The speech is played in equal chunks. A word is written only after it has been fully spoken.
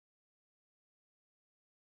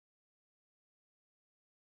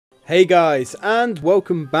Hey guys, and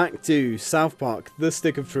welcome back to South Park, The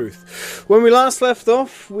Stick of Truth. When we last left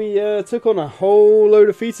off, we took on a whole load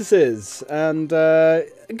of fetuses, and a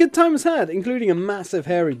good time was had, including a massive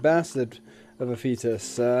hairy bastard of a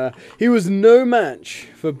fetus. He was no match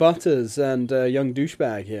for Butters and young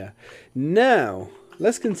douchebag here. Now,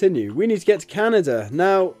 let's continue. We need to get to Canada.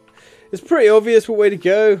 Now, it's pretty obvious what way to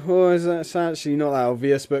go, or it's actually not that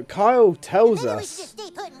obvious, but Kyle tells us.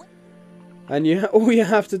 And all you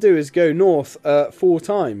have to do is go north 4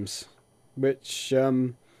 times. Which,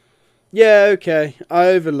 yeah, okay. I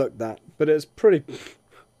overlooked that. But it's pretty...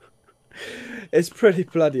 it's pretty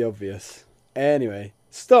bloody obvious. Anyway,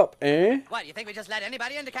 stop, eh? What, you think we just let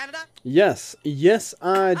anybody into Canada? Yes. Yes,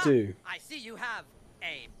 I do. I see you have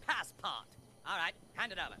a passport. All right,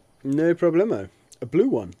 hand it over. No problemo. A blue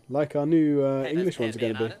one, like our new English ones are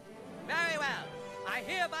going to be. Very well. I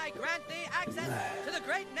hereby grant thee access to the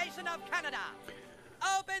great nation of Canada.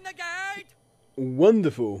 Open the gate.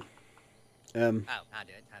 Wonderful. Oh, I'll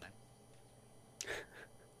do it. Hold on.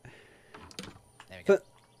 There we go.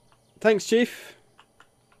 Thanks, Chief.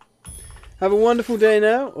 Have a wonderful day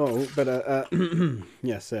now. Oh, but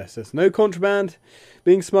yes. No contraband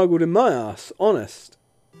being smuggled in my ass. Honest.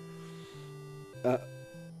 The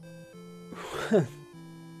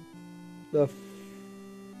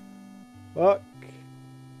fuck?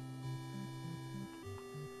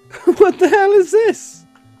 What the hell is this?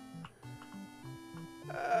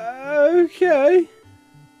 Okay.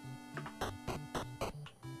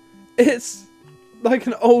 It's like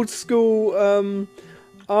an old school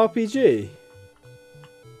RPG.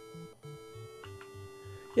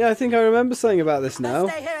 Yeah, I think I remember something about this now.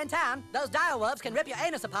 Stay here in town. Those direwolves can rip your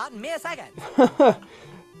anus apart in mere seconds.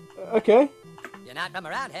 Okay. You're not from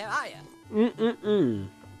around here, are you?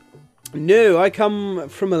 No, I come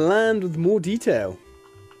from a land with more detail.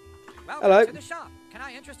 Welcome Hello. to the shop. Can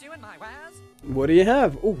I interest you in my wares? What do you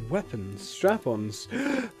have? Oh, weapons, strap-ons,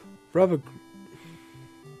 rubber.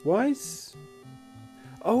 Wise.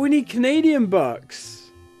 Oh, we need Canadian bucks.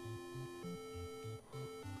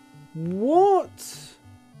 What?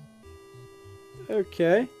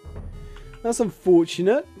 Okay, that's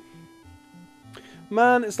unfortunate.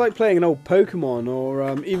 Man, it's like playing an old Pokemon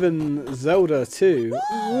or even Zelda 2.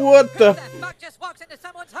 What the fuck just walks into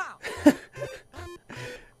someone's house?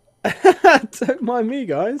 Don't mind me,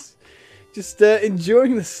 guys. Just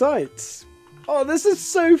enjoying the sights. Oh, this is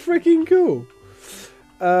so freaking cool.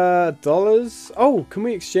 Dollars. Oh, can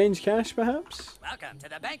we exchange cash, perhaps? Welcome to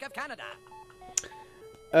the Bank of Canada.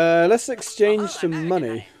 Let's exchange some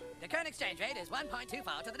money. The current exchange rate is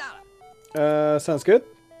 1.24 to the dollar. Sounds good.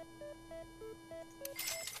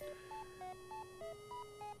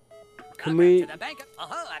 Can we...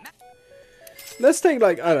 Let's take,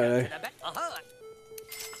 like, I don't know.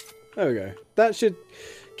 There we go. That should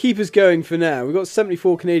keep us going for now. We've got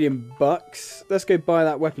 74 Canadian bucks. Let's go buy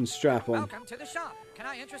that weapon strap on. Welcome to the shop. Can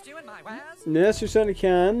I interest you in my wares? Yes, you certainly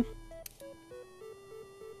can.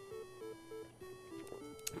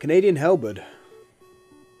 Canadian halberd.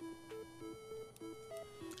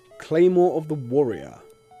 Claymore of the Warrior.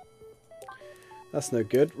 That's no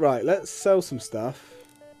good. Right, let's sell some stuff.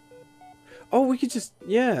 Oh, we could just...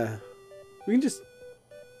 Yeah. We can just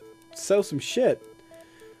sell some shit.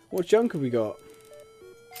 What junk have we got?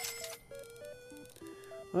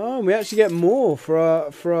 Oh, we actually get more for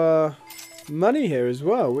our money here as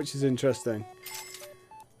well, which is interesting.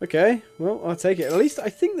 Okay, well, I'll take it. At least I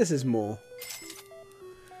think this is more.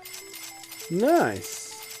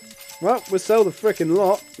 Nice. Well, we'll sell the frickin'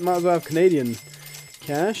 lot. Might as well have Canadian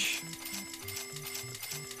cash.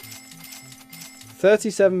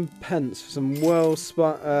 37 pence for some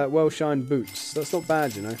well-shined boots. That's not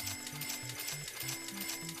bad, you know.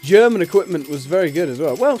 German equipment was very good as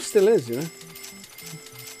well. Well, still is, you know.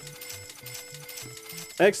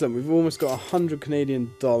 Excellent. We've almost got 100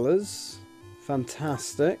 Canadian dollars.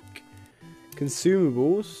 Fantastic.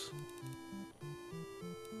 Consumables.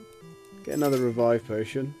 Get another revive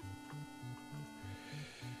potion.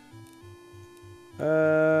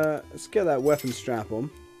 Let's get that weapon strap on.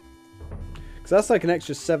 Because that's like an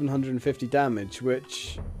extra 750 damage,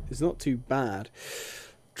 which is not too bad.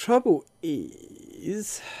 Trouble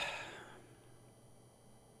is...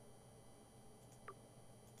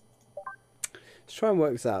 Let's try and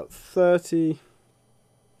work this out. 30...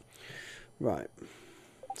 Right.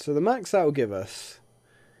 So the max that will give us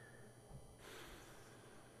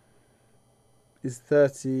is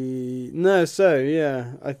 30... No, so,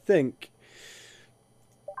 yeah, I think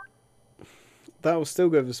that will still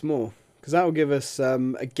give us more. Because that will give us a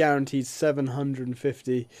guaranteed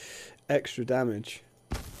 750 extra damage.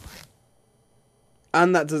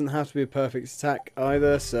 And that doesn't have to be a perfect attack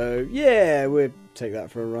either, so yeah, we'll take that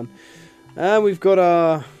for a run. And we've got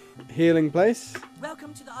our healing place.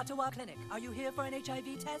 Welcome to the Ottawa Clinic. Are you here for an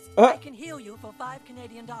HIV test? Oh. I can heal you for $5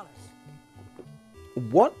 Canadian.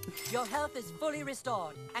 What? Your health is fully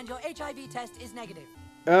restored, and your HIV test is negative.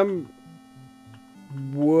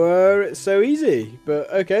 Were it so easy? But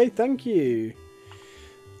okay, thank you.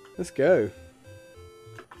 Let's go.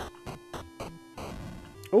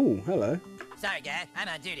 Oh, hello. Sorry, guy. I'm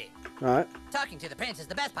on duty. Alright. Talking to the prince is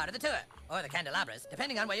the best part of the tour. Or the candelabras,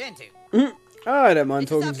 depending on what you're into. I don't mind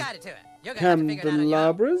It's a talking to self-guided tour. You're gonna have to figure it out on your own.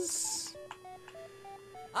 candelabras.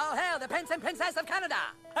 All hail the Prince and Princess of Canada!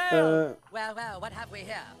 Hail! Well, what have we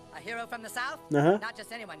here? A hero from the south? Uh-huh. Not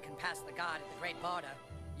just anyone can pass the guard at the Great Border.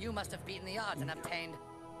 You must have beaten the odds and obtained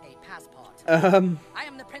a passport. I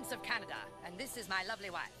am the Prince of Canada, and this is my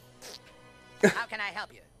lovely wife. How can I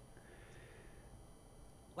help you?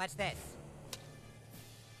 What's this?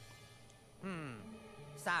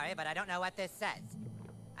 Sorry, but I don't know what this says.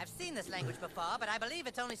 I've seen this language before, but I believe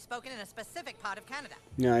it's only spoken in a specific part of Canada.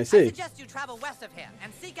 Yeah, I I see. suggest you travel west of here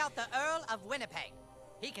and seek out the Earl of Winnipeg.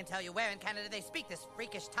 He can tell you where in Canada they speak this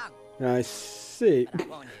freakish tongue. I see. But I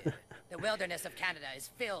warn you, the wilderness of Canada is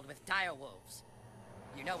filled with dire wolves.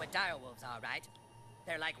 You know what dire wolves are, right?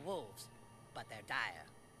 They're like wolves, but they're dire.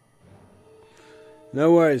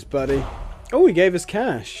 No worries, buddy. Oh, he gave us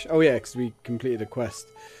cash. Oh yeah, because we completed a quest.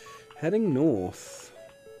 Heading north.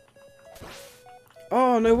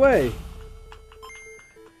 Oh, no way.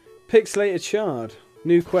 Pixelated Shard.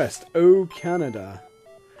 New quest. Oh, Canada.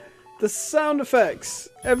 The sound effects.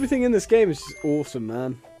 Everything in this game is just awesome,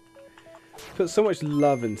 man. Put so much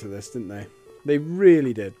love into this, didn't they? They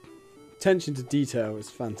really did. Attention to detail is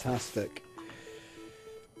fantastic.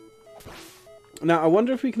 Now, I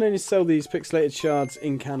wonder if we can only sell these pixelated shards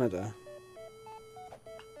in Canada.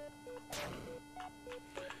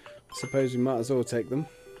 Suppose we might as well take them.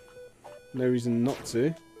 No reason not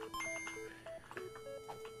to.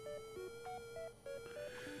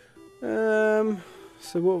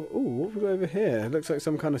 So what? Oh, what have we got over here? It looks like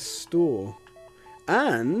some kind of store.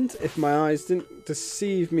 And, if my eyes didn't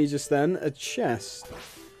deceive me just then, a chest.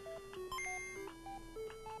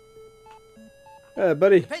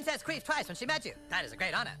 Buddy. The princess queefed twice when she met you. That is a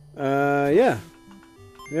great honor. Yeah.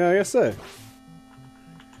 Yeah, I guess so.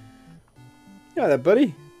 Yeah, there,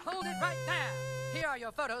 buddy. Hold it right there. Here are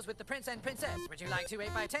your photos with the prince and princess. Would you like 2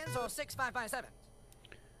 8x10s or 6 5x7s?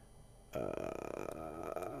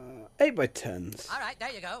 8x10s. All right,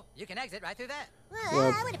 there you go. You can exit right through there.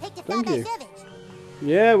 Well, I would have picked a thank you. 5x7.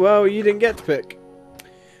 Yeah, well, you didn't get to pick.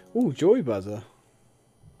 Ooh, Joy Buzzer.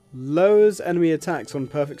 Lowers enemy attacks on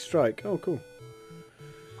perfect strike. Oh, cool.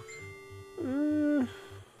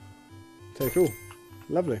 So cool.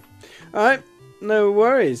 Lovely. Alright, no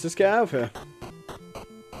worries. Let's get out of here.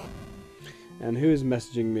 And who is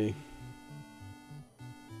messaging me?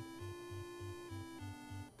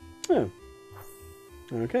 Oh.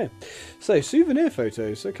 Okay. So, souvenir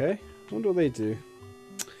photos. Okay. I wonder what they do.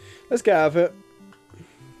 Let's get out of it.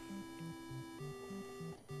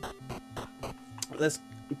 Let's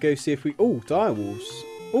go see if we... Oh, direwolves.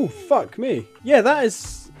 Oh, fuck me. Yeah, that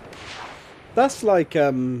is... That's like,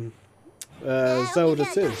 Zelda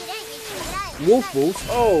 2. Wolf wolves?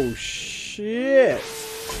 Oh, shit.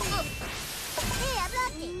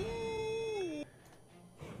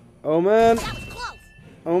 Oh, man.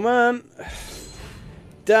 Oh, man.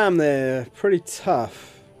 Damn, they're pretty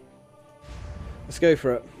tough. Let's go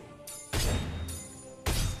for it.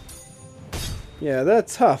 Yeah, they're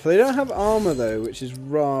tough. They don't have armor, though, which is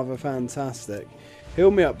rather fantastic.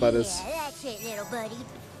 Heal me up, butters. Yeah, that's it, little buddy.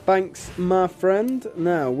 Thanks, my friend.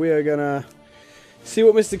 Now, we are gonna see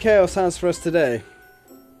what Mr. Chaos has for us today.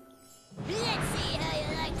 Let's see how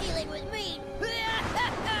you like dealing with me.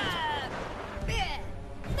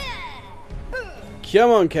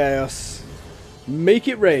 Come on, Chaos. Make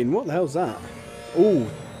it rain. What the hell's that? Ooh,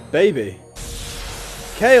 baby.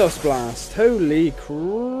 Chaos Blast. Holy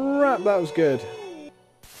crap, that was good.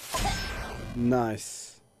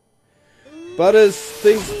 Nice. Butters,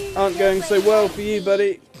 things aren't going so well for you,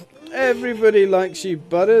 buddy. Everybody likes you,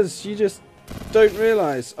 Butters. You just don't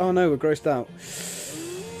realise. Oh no, we're grossed out.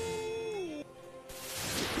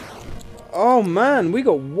 Oh man, we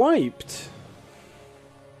got wiped.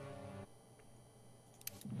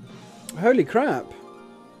 Holy crap.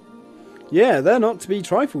 Yeah, they're not to be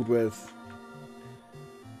trifled with.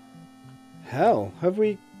 Hell, have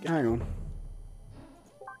we... Hang on.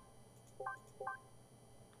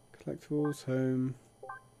 Collectibles, home.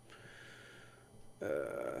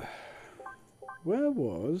 Where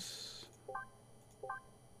was...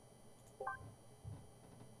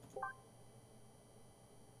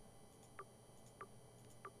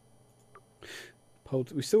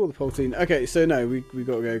 We still want the Poltine. Okay, so no, we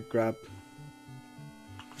got to go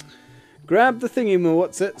grab the thingy,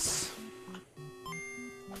 what's-its.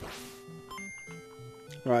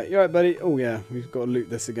 Right, you alright, buddy? Oh yeah, we've got to loot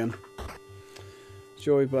this again.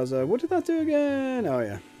 Joy buzzer. What did that do again? Oh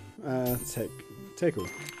yeah. Take all.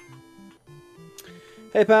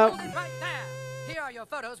 Hey pal. Hold it right there. Here are your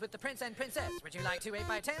photos with the prince and princess. Would you like 2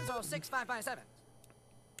 8x10s or 6 5x7s?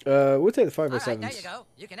 We'll take the 5x7s. Alright, there you go.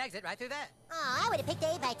 You can exit right through there. Oh, I would have picked the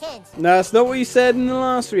 8x10s. No, that's not what you said in the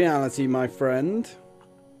last reality, my friend.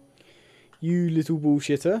 You little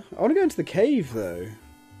bullshitter. I want to go into the cave, though.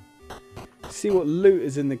 See what loot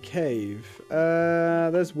is in the cave.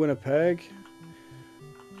 There's Winnipeg.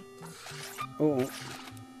 Oh.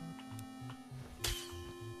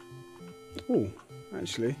 Oh,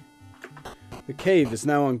 actually. The cave is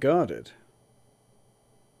now unguarded.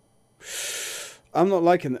 I'm not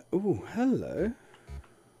liking that. Oh, hello.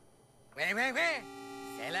 C'est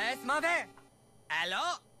laisse mauvais.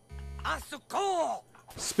 Allô? À secours!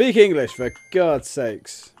 Speak English, for God's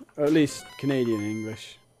sakes. Or at least Canadian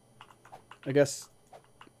English. I guess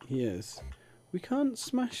he is. We can't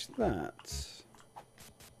smash that.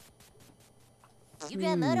 You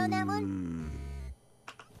grab mud on that one?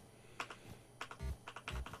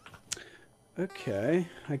 Okay,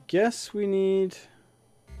 I guess we need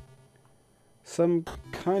some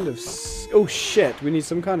kind of... Oh shit, we need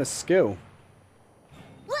some kind of skill.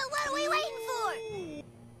 What are we waiting for?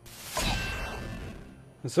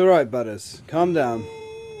 It's alright, Butters. Calm down.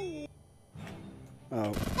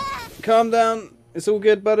 Oh. Calm down. It's all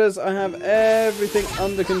good, Butters. I have everything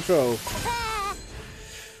under control.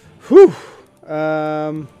 Whew.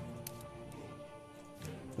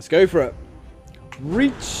 Let's go for it.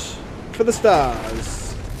 Reach for the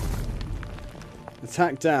stars.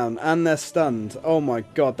 Attack down. And they're stunned. Oh my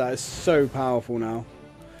god, that is so powerful now.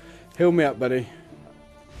 Heal me up, buddy.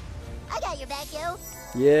 I got your back, yo.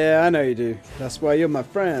 Yeah, I know you do. That's why you're my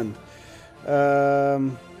friend.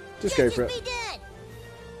 Just go for it.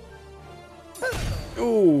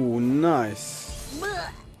 Oh, nice.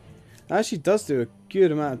 That actually does do a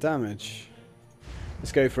good amount of damage.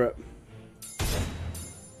 Let's go for it.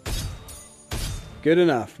 Good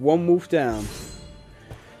enough. One wolf down.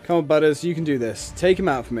 Come on, Butters. You can do this. Take him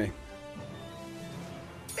out for me.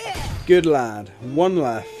 Good lad. One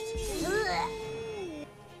left.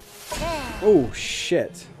 Oh,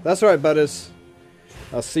 shit. That's right, Butters.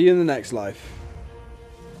 I'll see you in the next life.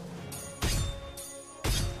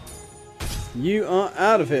 You are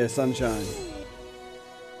out of here, sunshine.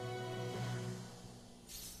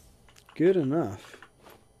 Good enough.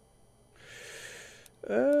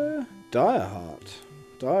 Dire heart.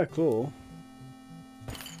 Dire claw.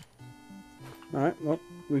 Alright, well,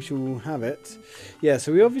 we shall have it. Yeah,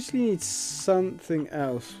 so we obviously need something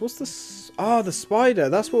else. What's the... Ah, the spider.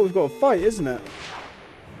 That's what we've got to fight, isn't it?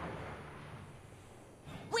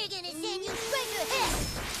 We're gonna send you straight to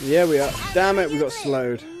hell. Yeah, we are. Damn it, we got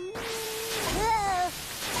slowed.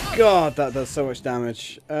 God, that does so much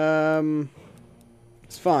damage.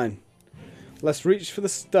 It's fine. Let's reach for the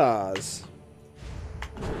stars.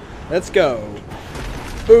 Let's go.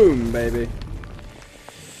 Boom, baby.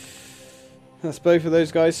 That's both of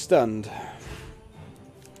those guys stunned.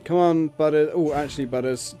 Come on, Butters. Oh, actually,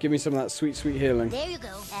 Butters, give me some of that sweet, sweet healing. There you go,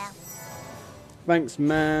 Al. Thanks,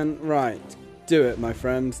 man. Right. Do it, my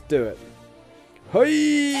friend. Do it.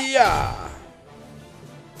 Hiya!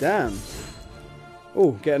 Damn.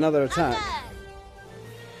 Oh, get another attack.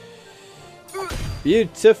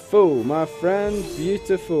 Beautiful, my friend.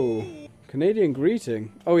 Beautiful. Canadian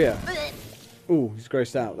greeting. Oh, yeah. Oh, he's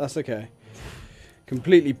grossed out. That's okay.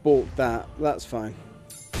 Completely balked that. That's fine.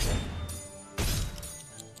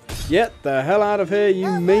 Get the hell out of here, you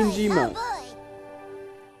mangy mutt.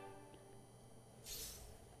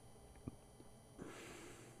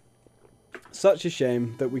 Such a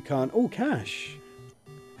shame that we can't... Oh, cash.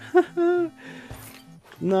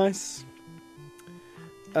 Nice.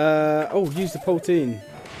 Oh, use the Poltine.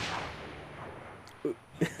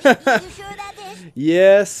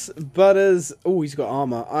 Yes, Butters. Oh, he's got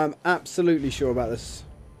armor. I'm absolutely sure about this.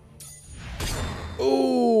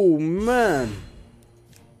 Oh, man.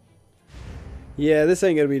 Yeah, this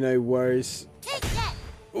ain't gonna be no worries.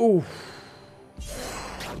 Oh.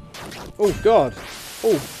 Oh, God.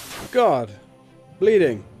 Oh, God.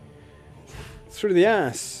 Bleeding. Through the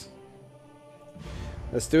ass.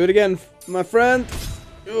 Let's do it again, my friend.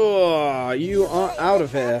 Oh, you are out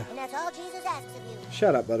of here. And that's all Jesus asks of you.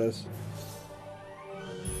 Shut up, Butters.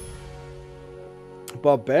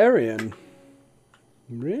 Barbarian?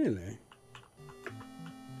 Really?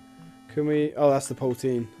 Can we... Oh, that's the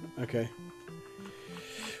Poltine. Okay.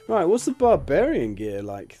 Right, what's the barbarian gear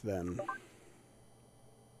like then?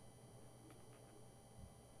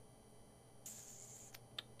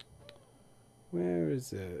 Where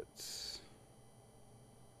is it?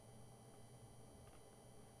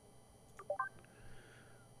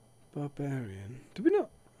 Barbarian. Did we not?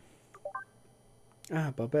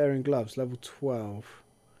 Ah, barbarian gloves, level 12.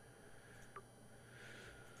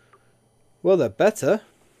 Well, they're better.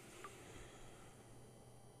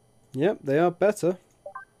 Yep, they are better.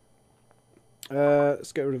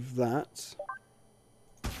 Let's get rid of that.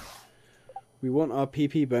 We want our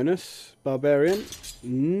PP bonus. Barbarian.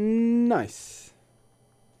 Nice.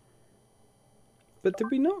 But did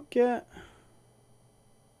we not get...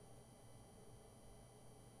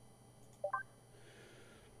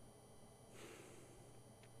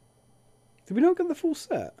 Did we not get the full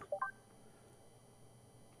set?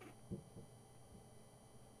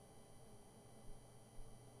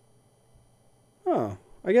 Oh,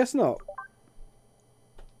 I guess not.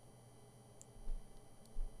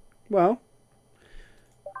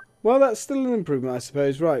 Well, that's still an improvement, I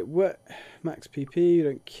suppose. Right, where max PP? You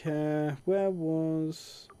don't care. Where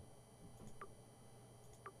was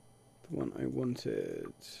the one I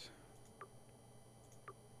wanted?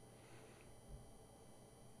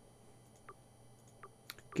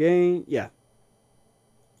 Gain, yeah.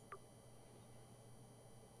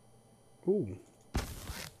 Ooh.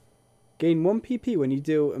 Gain 1 PP when you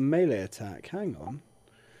deal a melee attack. Hang on.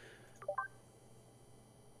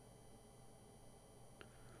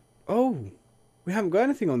 Oh, we haven't got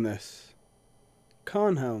anything on this.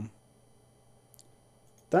 Karnhelm.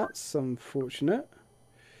 That's unfortunate.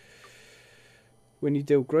 When you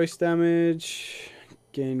deal gross damage,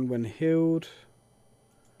 gain when healed.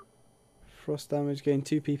 Frost damage, gain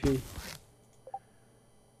 2 PP. Do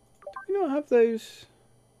we not have those?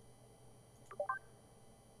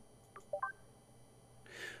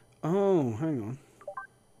 Oh, hang on.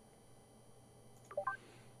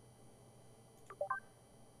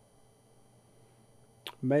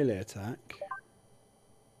 Melee attack.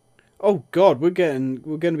 Oh god, we're going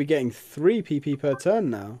to be getting 3 PP per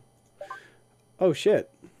turn now. Oh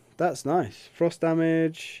shit. That's nice. Frost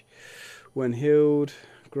damage when healed,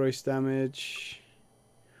 gross damage,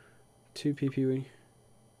 2 PP.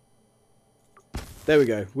 There we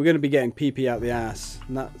go. We're going to be getting PP out the ass.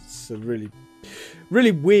 And that's a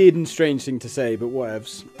really weird and strange thing to say, but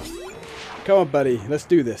whatevs. Come on, buddy. Let's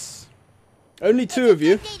do this. Only 2 of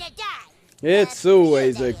you. It's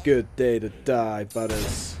always a good day to die,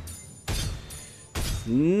 butters.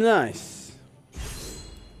 Nice.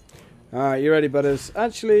 Alright, you ready, butters?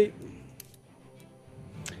 Actually,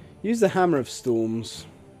 use the Hammer of Storms.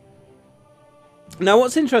 Now,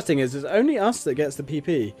 what's interesting is it's only us that gets the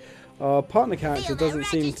PP. Our partner character doesn't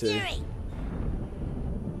seem to.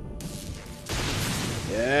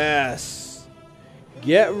 Yes.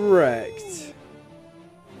 Get wrecked.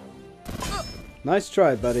 Nice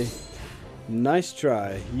try, buddy. Nice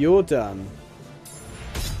try. You're done.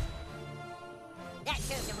 That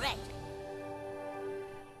shows him right.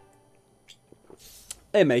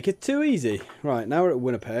 They make it too easy. Right, now we're at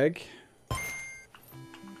Winnipeg.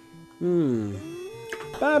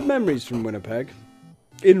 Bad memories from Winnipeg.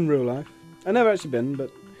 In real life. I've never actually been,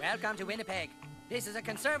 but... Welcome to Winnipeg. This is a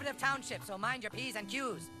conservative township, so mind your P's and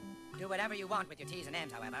Q's. Do whatever you want with your T's and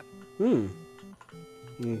M's, however.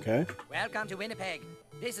 Okay. Welcome to Winnipeg.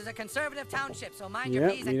 This is a conservative township, so mind your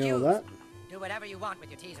P's and you know Q's. that. Do whatever you want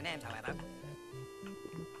with your T's and M's, however.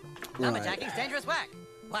 Right. Lumberjacking's dangerous work.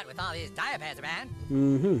 What with all these dire bears around?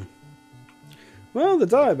 Well, the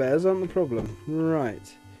dire bears aren't the problem.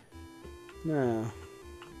 Right. Now.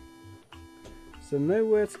 So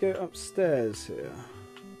nowhere to go upstairs here.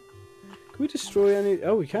 Can we destroy any...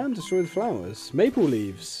 Oh, we can destroy the flowers. Maple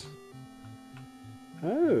leaves.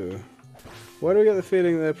 Oh. Why do I get the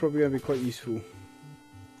feeling they're probably going to be quite useful?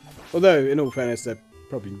 Although, in all fairness, they're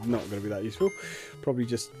probably not going to be that useful. Probably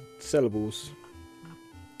just sellables.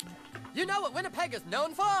 You know what Winnipeg is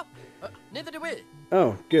known for? Neither do we.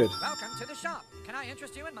 Oh, good. Welcome to the shop. Can I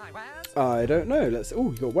interest you in my wares? I don't know. Let's...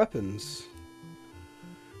 Oh, you got weapons.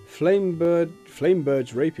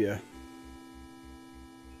 Flamebird's rapier.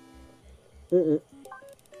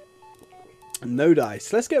 No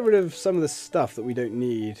dice. Let's get rid of some of the stuff that we don't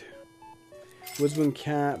need. Woodsman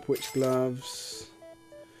cap, witch gloves,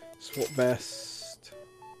 swap vest.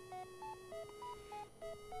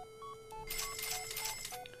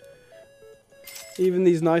 Even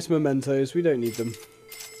these nice mementos, we don't need them.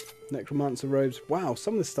 Necromancer robes. Wow,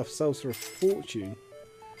 some of this stuff sells for a fortune.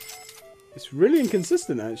 It's really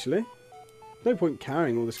inconsistent, actually. No point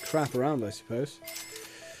carrying all this crap around, I suppose.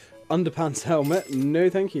 Underpants helmet. No,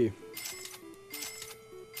 thank you.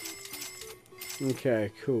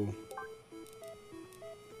 Okay, cool.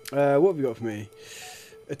 What have you got for me?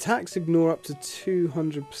 Attacks ignore up to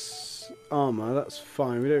 200 armor. That's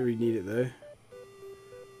fine. We don't really need it though.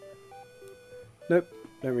 Nope.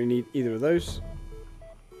 Don't really need either of those.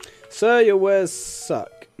 Sir, your wares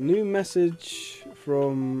suck. New message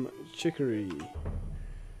from Chicory.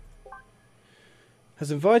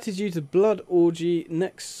 Has invited you to Blood Orgy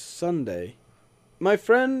next Sunday. My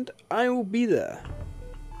friend, I will be there.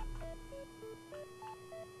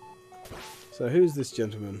 So who's this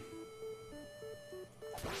gentleman?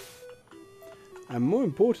 And more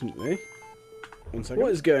importantly, one second,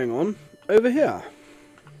 what is going on over here?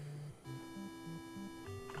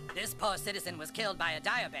 This poor citizen was killed by a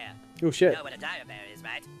dire bear. Oh shit. You know what a dire bear is,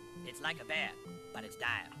 right? It's like a bear, but it's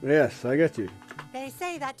dire. Yes, I get you. They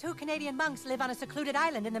say that 2 Canadian monks live on a secluded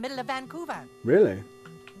island in the middle of Vancouver. Really?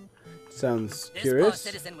 Sounds This curious. poor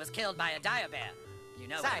citizen was killed by a dire bear. You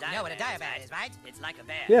know what a dire bear is, right? It's like a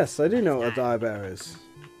bear. Yes, I do know what a dire bear is.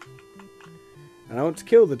 And I want to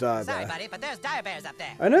kill the dire bear. Sorry, buddy, but there's dire bears up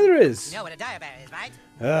there. I know there is. You know what a dire bear is, right?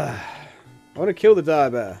 I want to kill the dire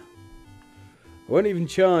bear. I won't even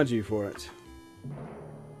charge you for it.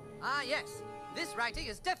 Ah, yes. This writing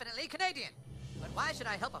is definitely Canadian. But why should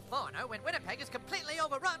I help a foreigner when Winnipeg is completely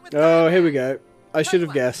overrun with Oh, dire here we bears? go. I should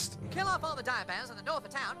have guessed. Kill off all the dire bears in the north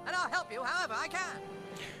of town, and I'll help you however I can.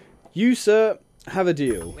 You, sir, have a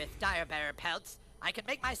deal. With dire bear pelts, I can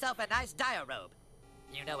make myself a nice dire robe.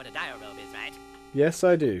 You know what a dire robe is, right? Yes,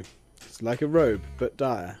 I do. It's like a robe, but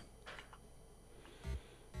dire.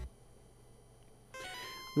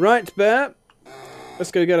 Right, bear.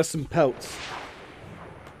 Let's go get us some pelts.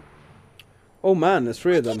 Oh man, there's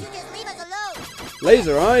 3 of them. You just leave us alone.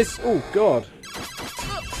 Laser eyes. Oh god.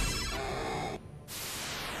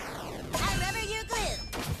 However you glue.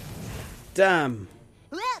 Damn.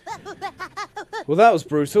 Well, that was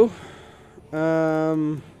brutal.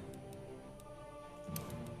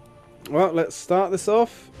 Well, let's start this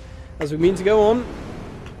off as we mean to go on.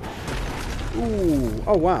 Ooh.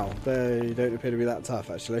 Oh wow. They don't appear to be that tough,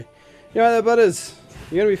 actually. You right there, butters?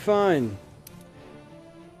 You're gonna be fine.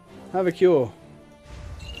 Have a cure.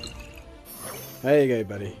 There you go,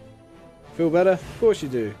 buddy. Feel better? Of course you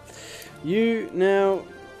do. You now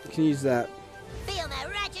can use that. Feel my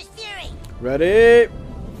righteous fury. Ready?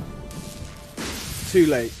 Too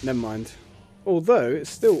late. Never mind. Although it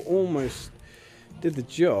still almost did the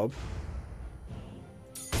job.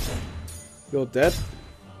 You're dead.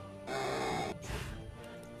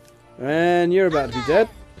 And you're about to be dead.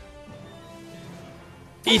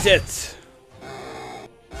 Eat it!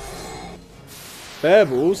 Bear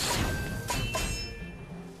balls.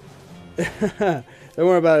 Don't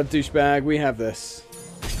worry about it, douchebag. We have this.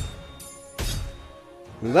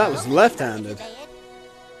 Well, that was left-handed.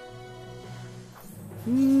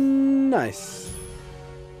 Nice.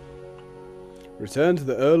 Return to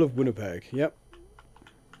the Earl of Winnipeg. Yep.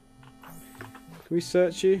 Can we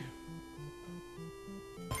search you?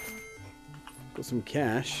 Got some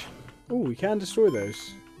cash. Oh, we can destroy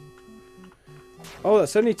those. Oh,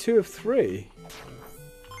 that's only 2 of 3.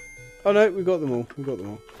 Oh no, we got them all. We got them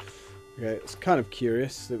all. Okay, it's kind of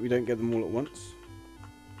curious that we don't get them all at once.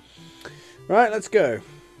 Right, let's go.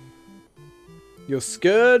 Your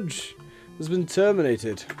scourge has been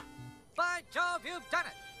terminated. By Jove, you've done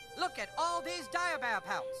it. Look at all these dire bear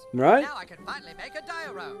pelts. Right? Now I can finally make a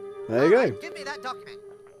dire robe. There you go. Alright, give me that document.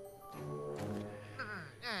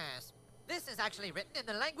 Yes. This is actually written in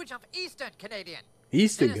the language of Eastern Canadian.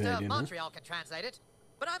 Eastern Minister Canadian, of huh? Montreal can translate it,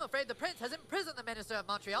 but I'm afraid the prince has imprisoned the Minister of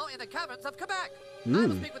Montreal in the caverns of Quebec. I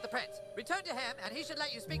will speak with the prince. Return to him, and he should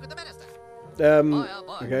let you speak with the minister. Boy, oh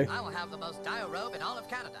boy, okay. I will have the most dire robe in all of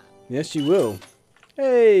Canada. Yes, you will.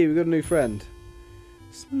 Hey, we got a new friend.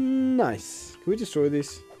 It's nice. Can we destroy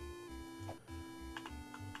these?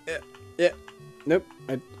 Yeah. Nope.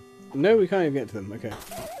 No, we can't even get to them. Okay.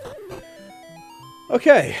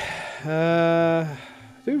 Okay.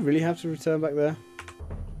 Do we really have to return back there?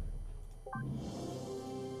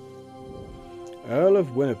 Earl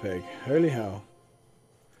of Winnipeg. Holy hell.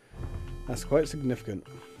 That's quite significant.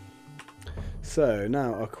 So,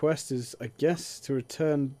 now our quest is, I guess, to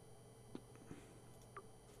return...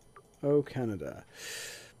 Oh, Canada.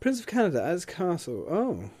 Prince of Canada at his castle.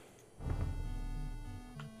 Oh.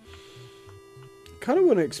 Kind of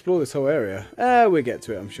want to explore this whole area. We'll get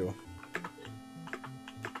to it, I'm sure.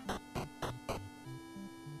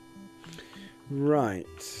 Right.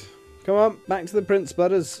 Come on, back to the Prince,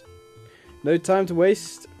 butters. No time to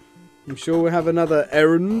waste. I'm sure we'll have another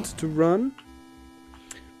errand to run.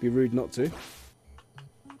 Be rude not to.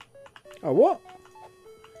 Oh, what?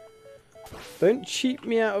 Don't cheat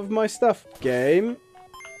me out of my stuff, game.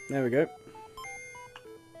 There we go.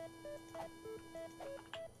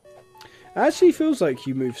 Actually feels like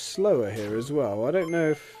you move slower here as well. I don't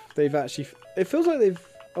know if they've actually... It feels like they've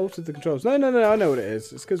altered the controls. No, I know what it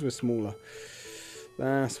is. It's because we're smaller.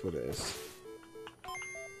 That's what it is.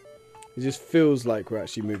 It just feels like we're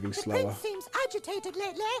actually moving slower. The prince seems agitated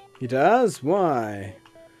lately. He does? Why?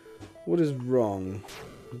 What is wrong?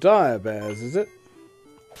 Dire bears, is it?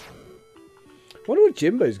 I wonder what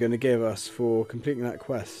Jimbo's going to give us for completing that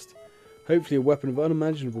quest. Hopefully a weapon of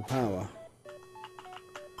unimaginable power.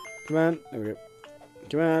 Come on. There we go.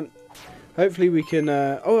 Come on. Hopefully we can...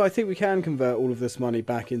 oh, I think we can convert all of this money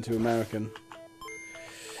back into American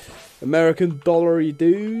dollary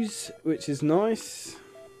dues, which is nice.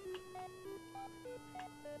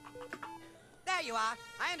 There you are.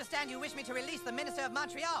 I understand you wish me to release the Minister of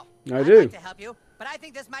Montreal. I do. I'd like to help you, but I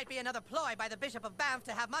think this might be another ploy by the Bishop of Banff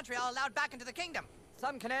to have Montreal allowed back into the kingdom.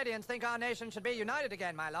 Some Canadians think our nation should be united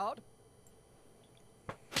again, my lord.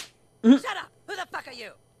 Shut up! Who the fuck are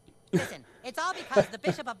you? Listen, it's all because the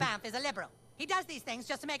Bishop of Banff is a liberal. He does these things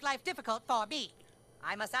just to make life difficult for me.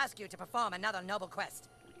 I must ask you to perform another noble quest.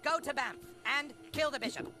 Go to Banff and kill the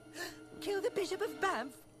bishop. Kill the Bishop of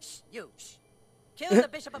Banff? Shh, you, shh. Kill the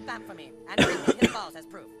Bishop of Banff for me and bring me his balls as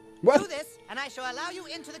proof. What? Do this, and I shall allow you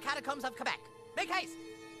into the catacombs of Quebec. Make haste!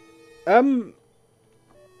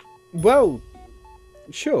 Well,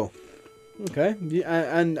 sure. Okay.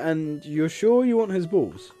 And you're sure you want his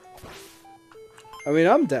balls? I mean,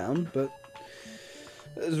 I'm down, but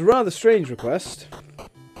it's a rather strange request.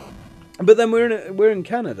 But then we're in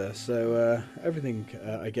Canada, so everything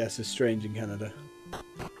I guess is strange in Canada.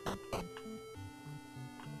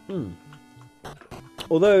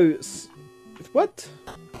 Although what?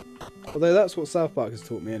 Although that's what South Park has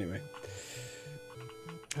taught me anyway.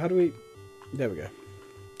 How do we? There we go.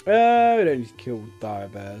 We don't need to kill dire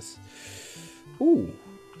bears. Ooh,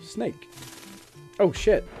 snake. Oh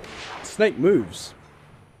shit. Snake moves.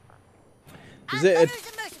 Is it the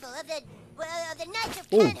merciful of the Knights of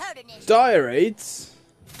Canharderness. dire raids?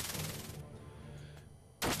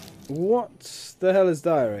 What the hell is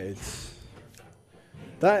dire raids?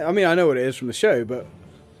 That, I mean, I know what it is from the show, but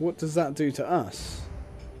what does that do to us?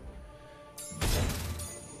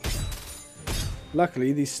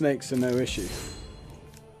 Luckily, these snakes are no issue.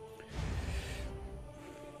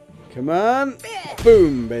 Come on.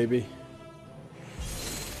 Boom, baby.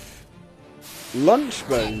 Lunch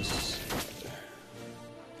bones.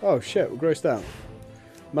 Oh shit, we're grossed out.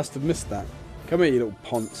 Must have missed that. Come here, you little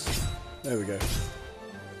ponce. There we go.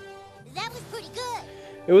 That was pretty good.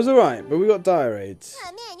 It was alright, but we got dire raids. Oh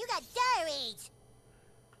man, you got dire raids.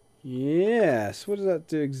 Yes, what does that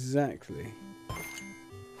do exactly?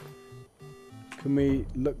 Can we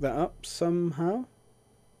look that up somehow?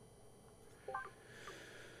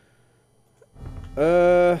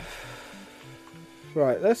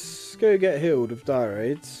 Right, let's go get healed of dire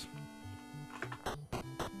raids.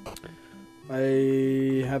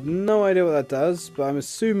 I have no idea what that does, but I'm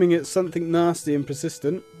assuming it's something nasty and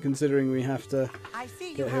persistent, considering we have to I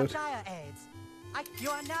see you get have healed. dire AIDS. You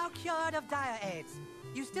are now cured of dire AIDS.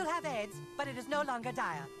 You still have AIDS, but it is no longer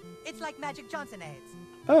dire. It's like Magic Johnson AIDS.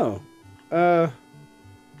 Oh,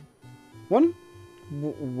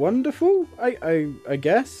 wonderful. I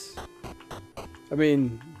guess. I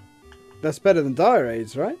mean, that's better than dire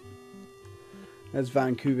raids, right? There's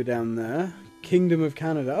Vancouver down there. Kingdom of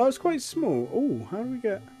Canada. Oh, it's quite small. Oh, how do we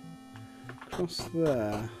get across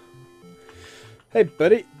there? Hey,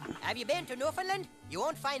 buddy. Have you been to Newfoundland? You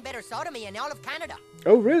won't find better sodomy in all of Canada.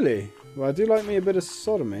 Oh, really? Well, I do like me a bit of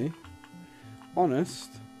sodomy.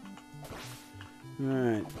 Honest.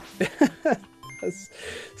 Alright. That's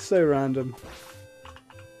so random.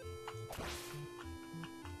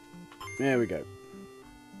 There we go.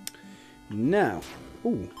 Now.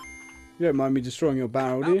 Ooh. You don't mind me destroying your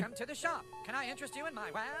barrel, do you? Welcome to the shop. Can I interest you in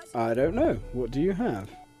my wares? I don't know. What do you have?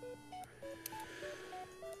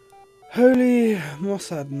 Holy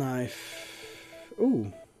Mossad knife.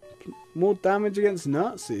 Ooh. More damage against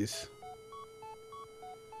Nazis.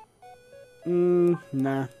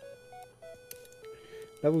 Nah.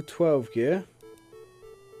 Level 12 gear.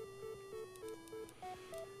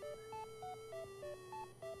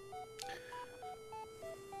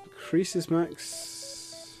 Increases max.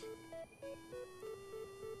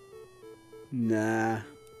 Nah.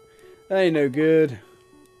 That ain't no good.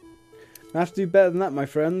 I have to do better than that, my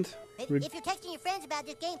friend. If you're texting your friends about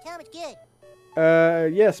this game, tell them it's good.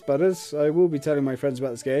 Yes, Butters. I will be telling my friends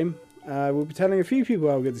about this game. I will be telling a few people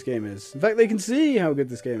how good this game is. In fact, they can see how good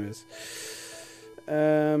this game is.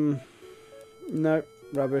 No.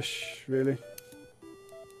 Rubbish, really.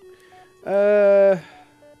 We're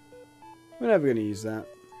never going to use that.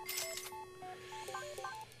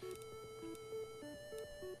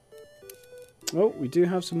 Oh, we do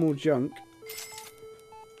have some more junk.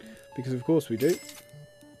 Because of course we do.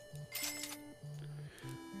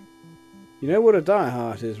 You know what a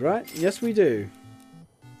diehard is, right? Yes, we do.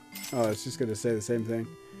 Oh, I was just going to say the same thing.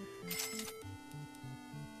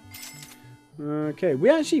 Okay, we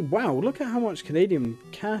actually... Wow, look at how much Canadian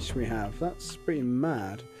cash we have. That's pretty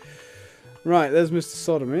mad. Right, there's Mr.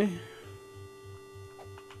 Sodomy.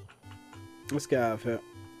 Let's get out of here.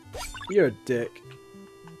 You're a dick.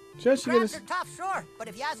 Crabs are tough, sure, but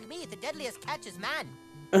if you ask me, the deadliest catch is man.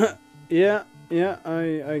 Yeah,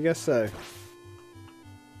 I guess so.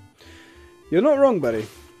 You're not wrong, buddy.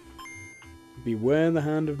 Beware the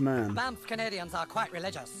hand of man. Banff Canadians are quite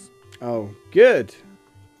religious. Oh, good.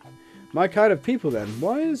 My kind of people, then.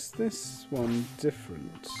 Why is this one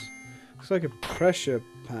different? Looks like a pressure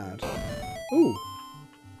pad. Ooh.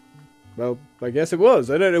 Well, I guess it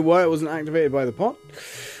was. I don't know why it wasn't activated by the pot.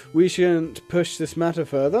 We shouldn't push this matter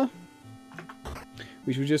further.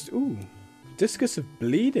 We should just... Ooh. Discus of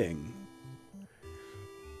bleeding.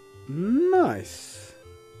 Nice.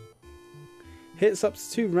 Hits up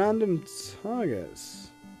to 2 random targets.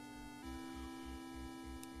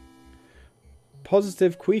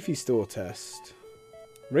 Positive Queefy Store test.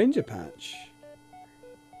 Ranger patch.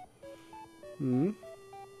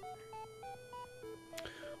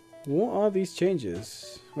 What are these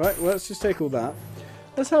changes? Right, well, let's just take all that.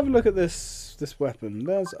 Let's have a look at this weapon.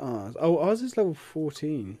 There's ours. Oh, ours is level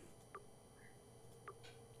 14.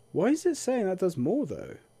 Why is it saying that does more,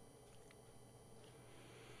 though?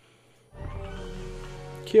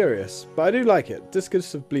 Curious, but I do like it.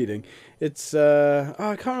 Discus of bleeding. It's, oh,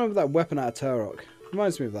 I can't remember that weapon out of Turok.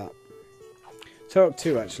 Reminds me of that. Turok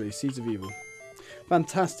 2, actually. Seeds of Evil.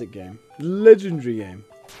 Fantastic game. Legendary game.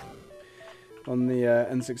 On the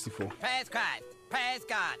N64. Praise Christ. Praise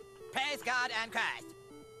God. Praise God and Christ.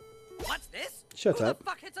 What's this? Shut Who up. the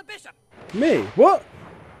fuck hits a bishop? Me? What?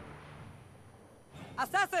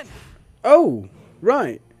 Assassin! Oh,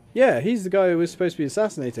 right. Yeah, he's the guy who was supposed to be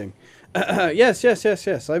assassinating. Yes.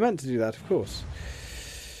 I meant to do that, of course.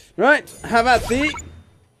 Right, have at thee.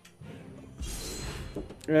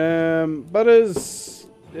 Butters.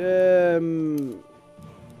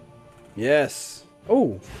 Yes.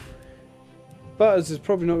 Oh. Butters is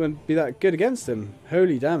probably not going to be that good against him.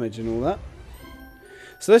 Holy damage and all that.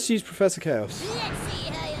 So let's use Professor Chaos. Let's see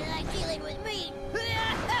how you like dealing with me.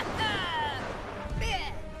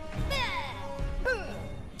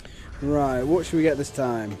 Right, what should we get this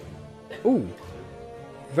time? Ooh.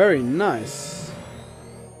 Very nice.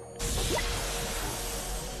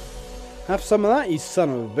 Have some of that, you son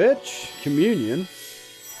of a bitch. Communion.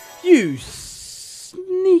 You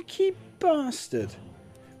sneaky bastard.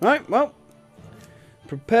 Right, well.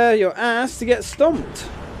 Prepare your ass to get stomped.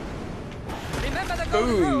 Remember the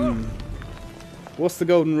golden rule. What's the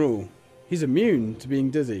golden rule? He's immune to being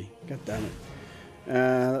dizzy. God damn it.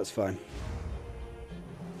 That's fine.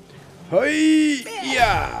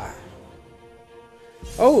 Hi-ya!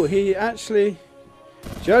 Oh, he actually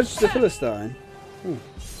judged the Philistine. Ooh.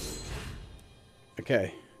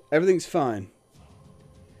 Okay, everything's fine.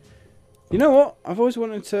 You know what? I've always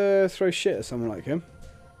wanted to throw shit at someone like him.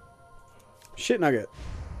 Shit nugget.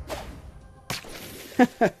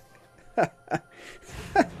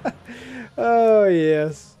 Oh,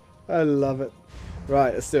 yes. I love it.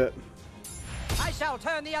 Right, let's do it. I shall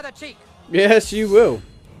turn the other cheek. Yes, you will.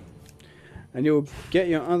 And you'll get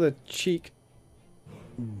your other cheek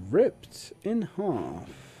ripped in half.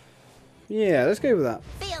 Yeah, let's go with that.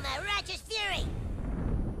 Feel my righteous fury.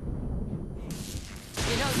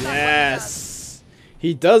 He knows not what he does. Yes.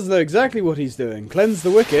 He does know exactly what he's doing. Cleanse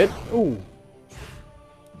the wicked. Ooh.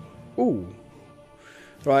 Ooh.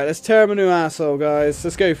 Right, let's tear him a new asshole, guys.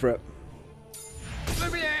 Let's go for it.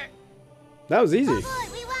 That was easy. Oh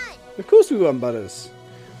boy, we won. Of course we won, Butters.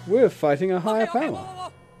 We're fighting a higher Okay, power.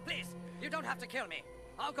 whoa. Please, you don't have to kill me.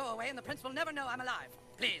 I'll go away and the prince will never know I'm alive.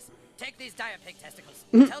 Please, take these dire pig testicles.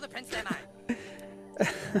 Tell the prince they're mine.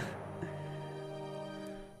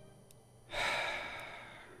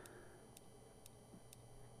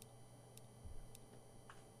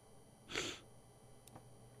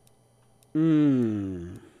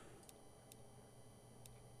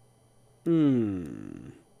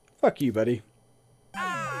 Fuck you, buddy.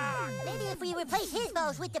 Maybe if we replace his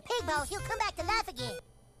balls with the pig balls, he'll come back to laugh again.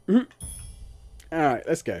 Alright,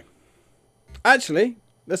 let's go. Actually,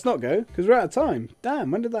 let's not go, because we're out of time.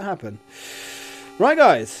 Damn, when did that happen? Right,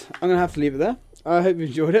 guys, I'm going to have to leave it there. I hope you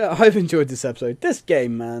enjoyed it. I've enjoyed this episode. This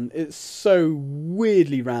game, man, it's so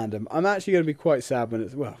weirdly random. I'm actually going to be quite sad when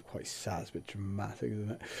it's... Well, quite sad. It's a bit dramatic,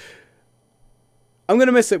 isn't it? I'm going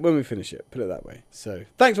to miss it when we finish it, put it that way. So,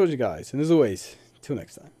 thanks for watching, guys. And as always, till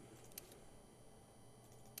next time.